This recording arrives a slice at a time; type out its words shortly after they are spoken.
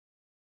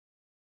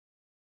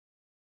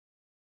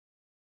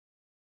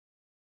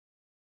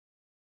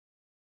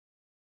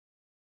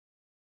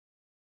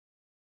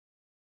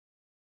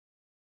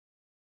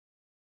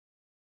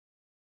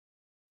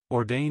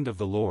Ordained of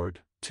the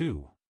Lord,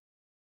 2.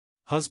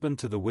 Husband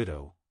to the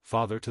widow,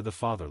 father to the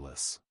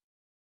fatherless.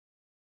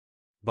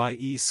 By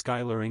E.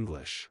 Schuyler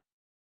English.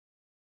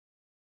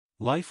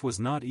 Life was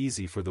not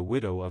easy for the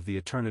widow of the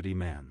Eternity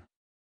Man.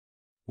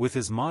 With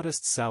his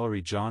modest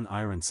salary, John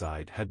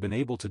Ironside had been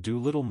able to do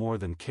little more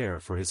than care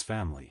for his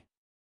family.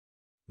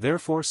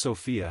 Therefore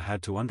Sophia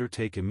had to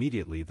undertake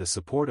immediately the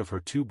support of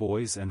her 2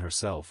 boys and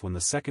herself when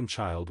the second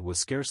child was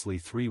scarcely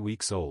 3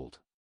 weeks old.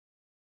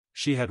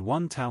 She had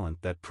one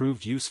talent that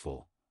proved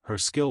useful, her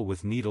skill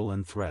with needle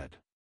and thread.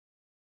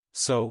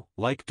 So,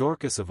 like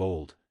Dorcas of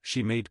old,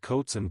 she made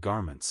coats and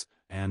garments,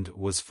 and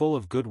was full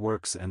of good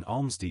works and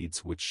almsdeeds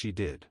which she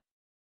did.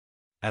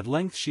 At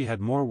length she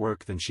had more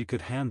work than she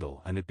could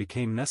handle, and it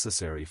became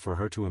necessary for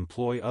her to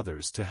employ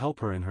others to help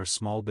her in her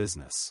small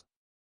business.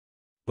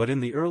 But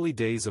in the early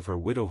days of her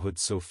widowhood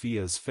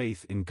Sophia's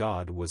faith in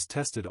God was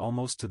tested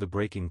almost to the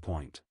breaking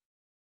point.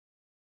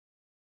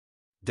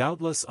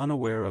 Doubtless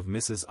unaware of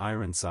Mrs.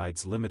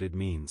 Ironside's limited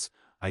means,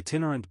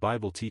 itinerant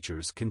Bible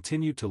teachers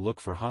continued to look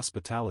for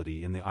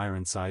hospitality in the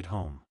Ironside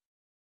home.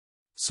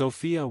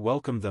 Sophia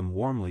welcomed them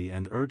warmly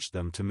and urged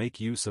them to make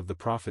use of the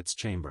prophet's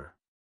chamber.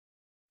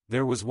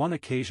 There was one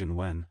occasion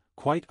when,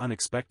 quite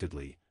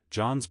unexpectedly,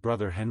 John's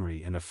brother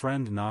Henry and a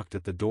friend knocked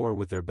at the door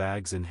with their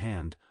bags in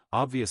hand,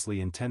 obviously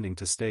intending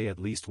to stay at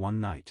least one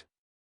night.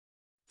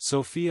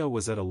 Sophia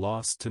was at a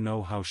loss to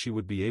know how she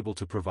would be able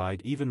to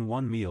provide even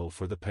one meal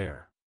for the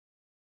pair.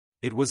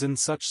 It was in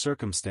such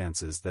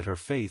circumstances that her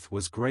faith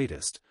was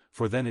greatest,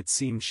 for then it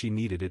seemed she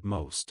needed it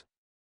most.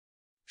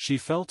 She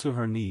fell to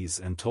her knees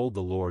and told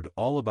the Lord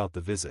all about the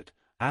visit,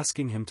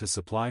 asking him to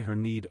supply her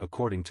need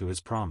according to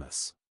his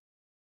promise.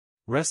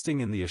 Resting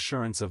in the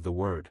assurance of the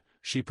word,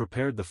 she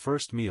prepared the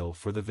first meal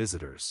for the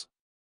visitors.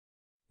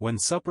 When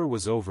supper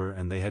was over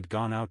and they had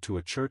gone out to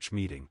a church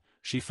meeting,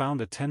 she found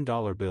a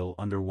 $10 bill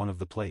under one of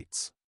the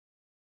plates.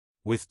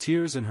 With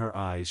tears in her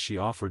eyes she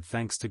offered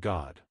thanks to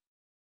God.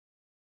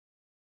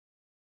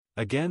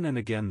 Again and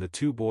again the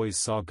 2 boys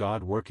saw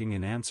God working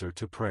in answer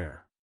to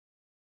prayer.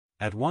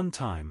 At one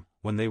time,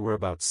 when they were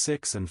about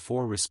 6 and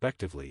 4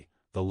 respectively,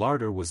 the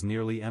larder was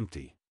nearly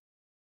empty.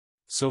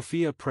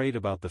 Sophia prayed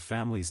about the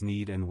family's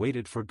need and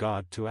waited for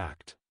God to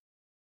act.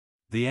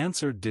 The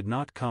answer did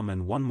not come,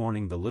 and one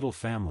morning the little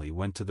family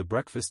went to the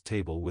breakfast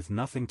table with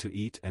nothing to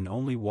eat and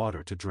only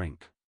water to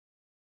drink.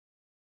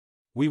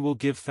 "We will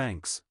give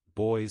thanks,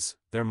 boys,"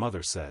 their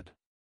mother said.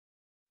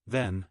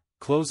 Then,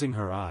 closing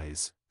her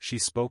eyes, she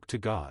spoke to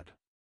God.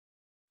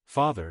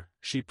 "Father,"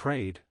 she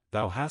prayed,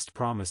 "thou hast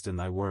promised in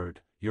thy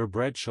word, your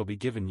bread shall be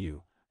given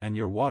you, and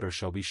your water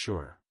shall be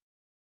sure.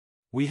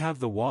 We have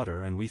the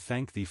water and we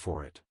thank thee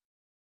for it.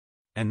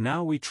 And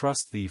now we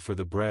trust thee for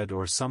the bread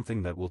or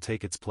something that will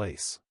take its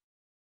place."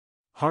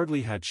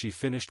 Hardly had she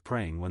finished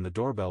praying when the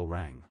doorbell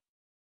rang.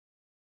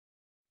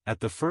 At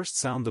the first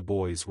sound the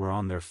boys were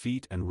on their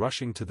feet and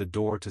rushing to the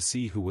door to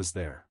see who was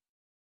there.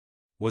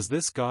 Was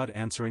this God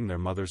answering their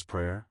mother's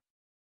prayer?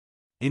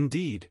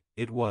 Indeed,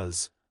 it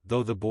was,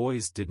 though the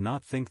boys did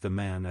not think the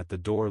man at the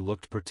door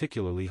looked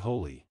particularly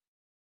holy.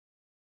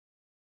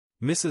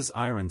 "Mrs.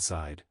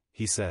 Ironside,"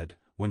 he said,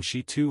 when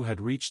she too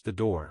had reached the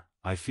door,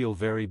 "I feel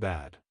very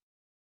bad.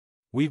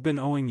 We've been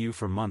owing you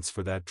for months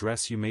for that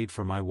dress you made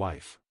for my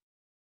wife.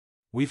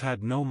 We've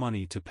had no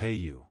money to pay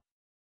you.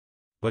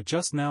 But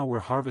just now we're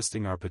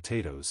harvesting our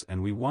potatoes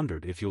and we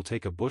wondered if you'll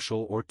take a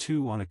bushel or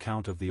 2 on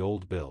account of the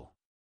old bill."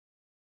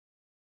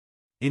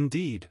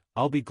 "Indeed,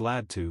 I'll be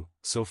glad to,"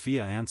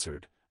 Sophia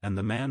answered, and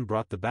the man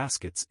brought the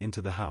baskets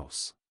into the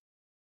house.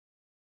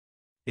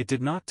 It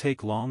did not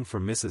take long for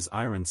Mrs.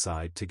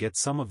 Ironside to get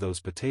some of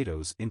those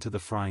potatoes into the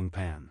frying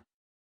pan.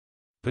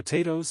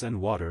 Potatoes and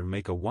water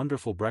make a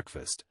wonderful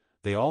breakfast,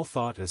 they all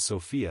thought as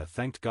Sophia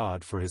thanked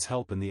God for his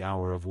help in the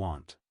hour of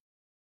want.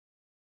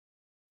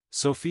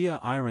 Sophia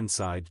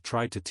Ironside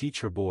tried to teach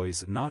her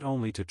boys not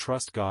only to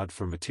trust God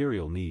for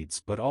material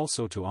needs but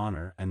also to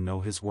honor and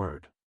know His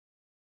word.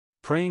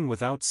 Praying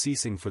without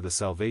ceasing for the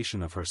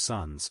salvation of her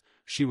sons,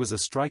 she was a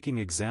striking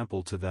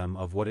example to them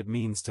of what it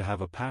means to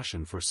have a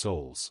passion for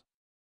souls.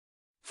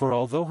 For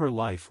although her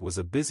life was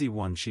a busy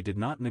one, she did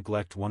not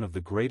neglect one of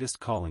the greatest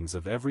callings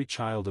of every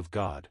child of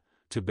God,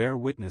 to bear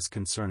witness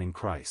concerning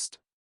Christ.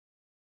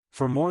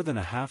 For more than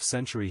a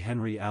half-century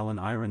Henry Allen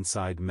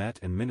Ironside met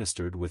and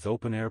ministered with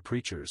open-air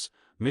preachers,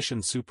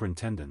 mission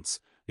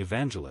superintendents,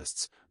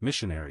 evangelists,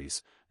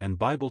 missionaries, and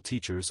Bible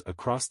teachers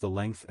across the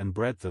length and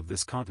breadth of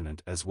this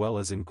continent as well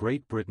as in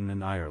Great Britain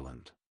and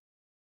Ireland.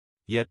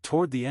 Yet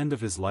toward the end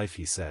of his life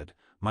he said,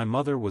 "My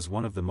mother was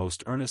one of the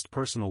most earnest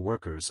personal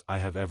workers I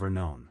have ever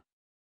known."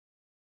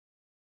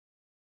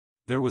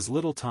 There was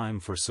little time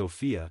for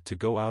Sophia to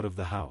go out of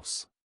the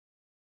house.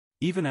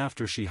 Even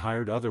after she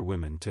hired other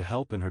women to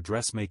help in her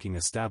dressmaking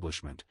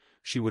establishment,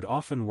 she would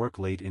often work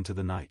late into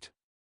the night.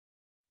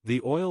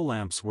 The oil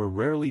lamps were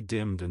rarely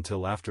dimmed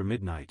until after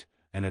midnight,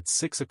 and at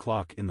 6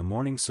 o'clock in the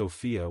morning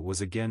Sophia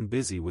was again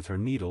busy with her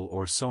needle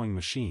or sewing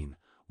machine,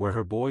 where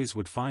her boys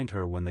would find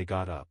her when they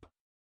got up.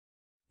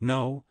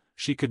 No,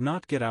 she could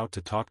not get out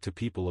to talk to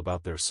people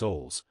about their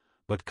souls,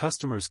 but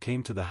customers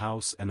came to the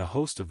house and a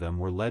host of them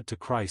were led to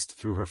Christ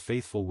through her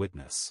faithful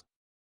witness.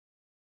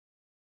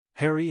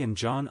 Harry and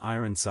John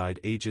Ironside,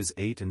 ages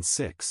 8 and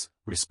 6,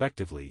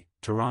 respectively,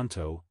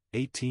 Toronto,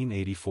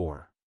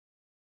 1884.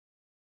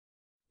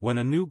 When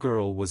a new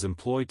girl was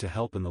employed to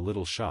help in the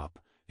little shop,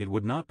 it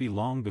would not be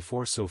long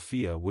before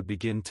Sophia would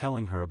begin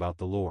telling her about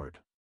the Lord.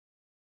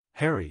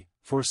 Harry,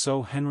 for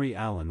so Henry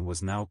Allen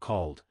was now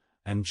called,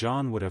 and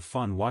John would have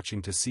fun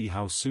watching to see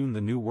how soon the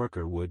new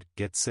worker would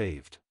get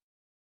saved.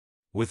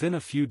 Within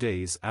a few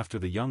days after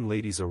the young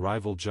lady's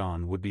arrival,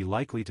 John would be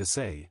likely to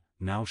say,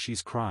 "Now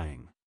she's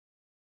crying."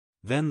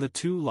 Then the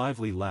two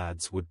lively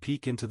lads would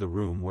peek into the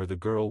room where the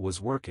girl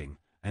was working,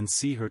 and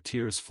see her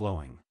tears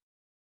flowing.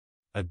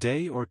 A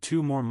day or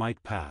two more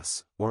might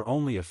pass, or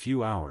only a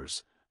few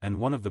hours, and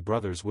one of the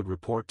brothers would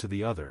report to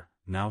the other,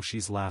 "Now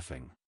she's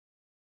laughing.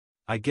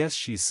 I guess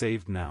she's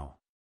saved now."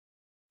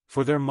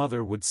 For their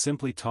mother would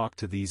simply talk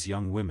to these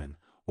young women,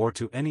 or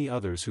to any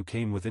others who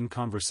came within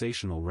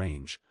conversational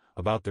range,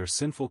 about their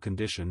sinful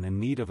condition and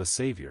need of a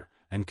Savior,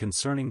 and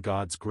concerning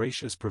God's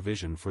gracious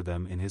provision for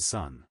them in His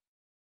Son.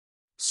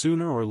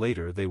 Sooner or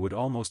later they would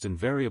almost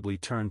invariably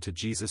turn to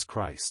Jesus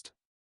Christ.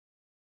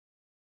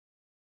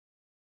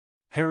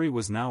 Harry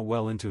was now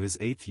well into his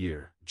 8th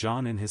year,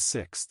 John in his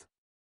 6th.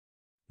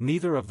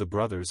 Neither of the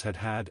brothers had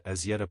had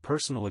as yet a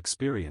personal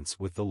experience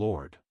with the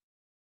Lord.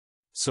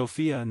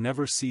 Sophia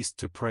never ceased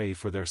to pray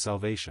for their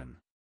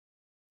salvation.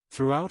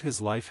 Throughout his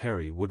life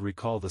Harry would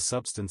recall the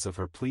substance of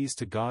her pleas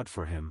to God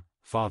for him: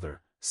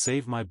 "Father,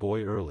 save my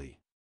boy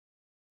early.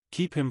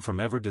 Keep him from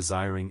ever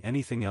desiring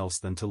anything else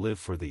than to live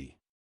for Thee.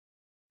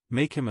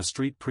 Make him a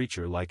street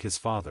preacher like his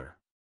father.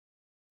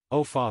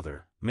 Oh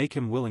Father, make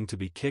him willing to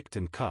be kicked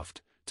and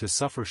cuffed, to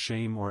suffer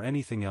shame or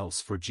anything else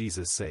for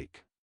Jesus'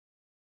 sake."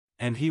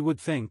 And he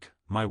would think,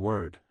 "My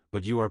word,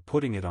 but you are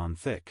putting it on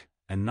thick,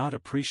 and not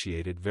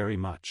appreciate it very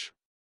much.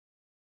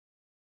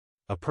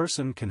 A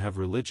person can have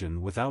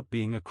religion without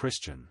being a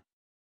Christian."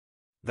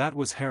 That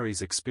was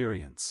Harry's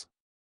experience.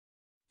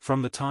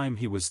 From the time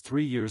he was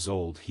 3 years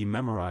old he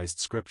memorized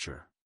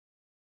Scripture.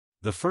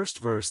 The first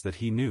verse that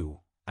he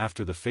knew,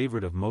 after the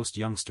favorite of most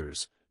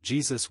youngsters,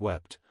 "Jesus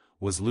wept,"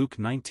 was Luke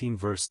 19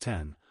 verse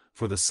 10,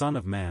 "For the Son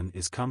of Man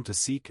is come to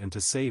seek and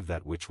to save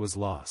that which was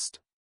lost."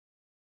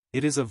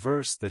 It is a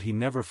verse that he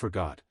never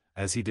forgot,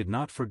 as he did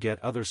not forget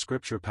other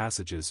scripture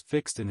passages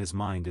fixed in his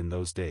mind in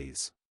those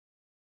days.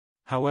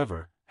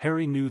 However,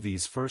 Harry knew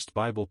these first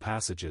Bible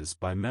passages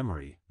by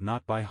memory,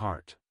 not by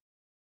heart.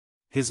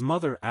 His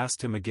mother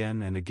asked him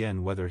again and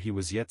again whether he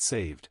was yet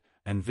saved,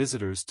 and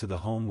visitors to the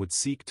home would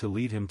seek to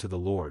lead him to the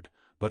Lord,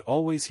 but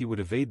always he would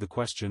evade the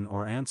question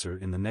or answer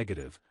in the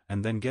negative,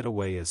 and then get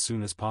away as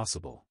soon as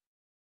possible.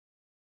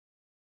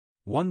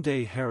 One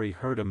day Harry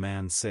heard a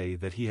man say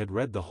that he had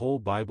read the whole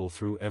Bible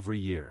through every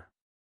year.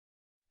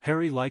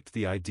 Harry liked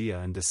the idea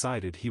and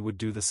decided he would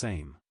do the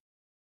same.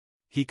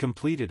 He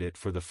completed it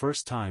for the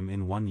first time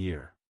in 1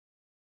 year.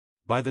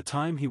 By the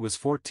time he was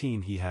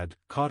 14 he had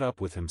 "caught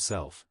up with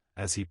himself,"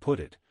 as he put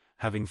it,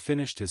 having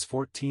finished his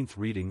 14th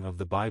reading of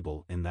the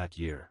Bible in that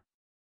year.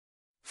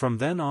 From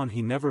then on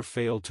he never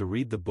failed to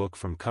read the book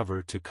from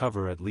cover to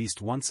cover at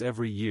least once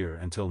every year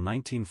until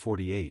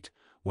 1948,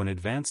 when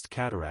advanced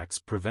cataracts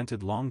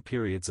prevented long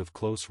periods of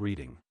close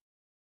reading.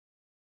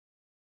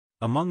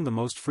 Among the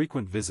most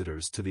frequent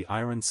visitors to the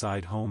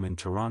Ironside home in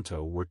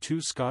Toronto were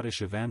 2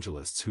 Scottish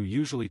evangelists who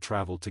usually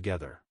traveled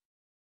together.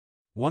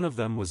 One of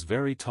them was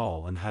very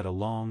tall and had a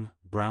long,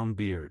 brown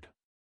beard.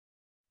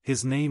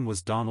 His name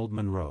was Donald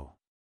Munro.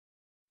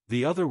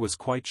 The other was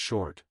quite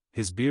short,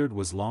 his beard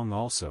was long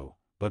also,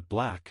 but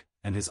black,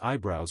 and his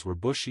eyebrows were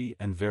bushy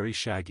and very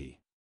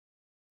shaggy.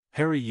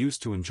 Harry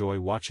used to enjoy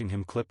watching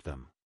him clip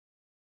them.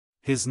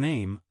 His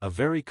name, a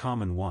very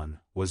common one,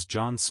 was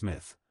John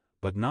Smith,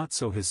 but not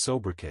so his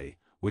sobriquet,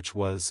 which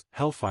was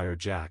Hellfire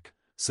Jack,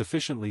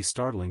 sufficiently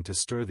startling to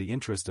stir the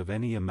interest of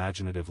any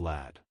imaginative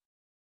lad.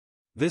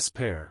 This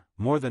pair,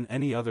 more than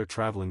any other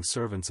traveling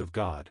servants of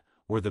God,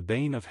 were the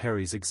bane of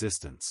Harry's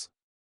existence.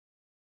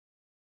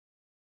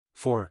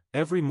 For,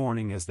 every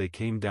morning as they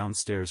came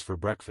downstairs for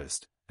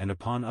breakfast, and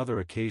upon other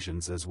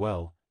occasions as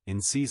well,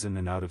 in season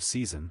and out of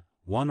season,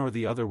 one or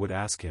the other would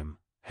ask him,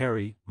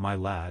 "Harry, my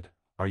lad,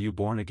 are you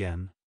born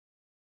again?"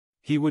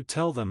 He would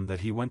tell them that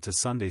he went to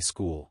Sunday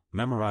school,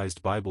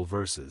 memorized Bible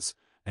verses,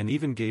 and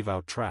even gave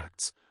out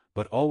tracts,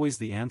 but always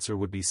the answer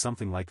would be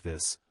something like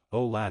this: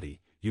 "Oh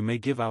laddie, you may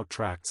give out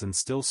tracts and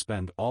still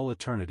spend all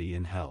eternity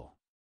in hell.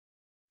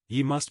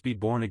 Ye must be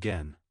born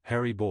again,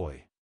 Harry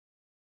boy."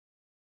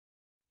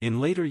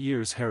 In later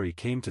years Harry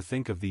came to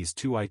think of these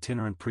 2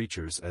 itinerant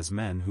preachers as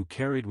men who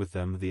carried with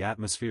them the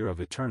atmosphere of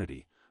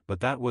eternity, but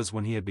that was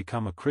when he had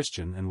become a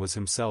Christian and was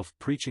himself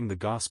preaching the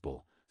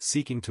gospel,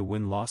 seeking to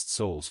win lost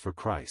souls for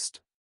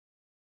Christ.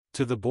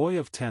 To the boy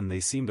of 10 they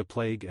seemed a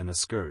plague and a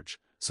scourge,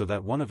 so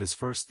that one of his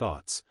first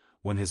thoughts,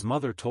 when his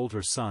mother told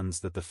her sons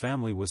that the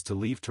family was to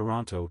leave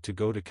Toronto to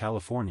go to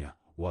California,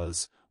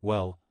 was,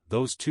 "Well,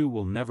 those 2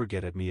 will never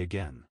get at me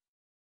again."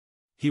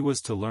 He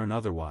was to learn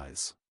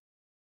otherwise.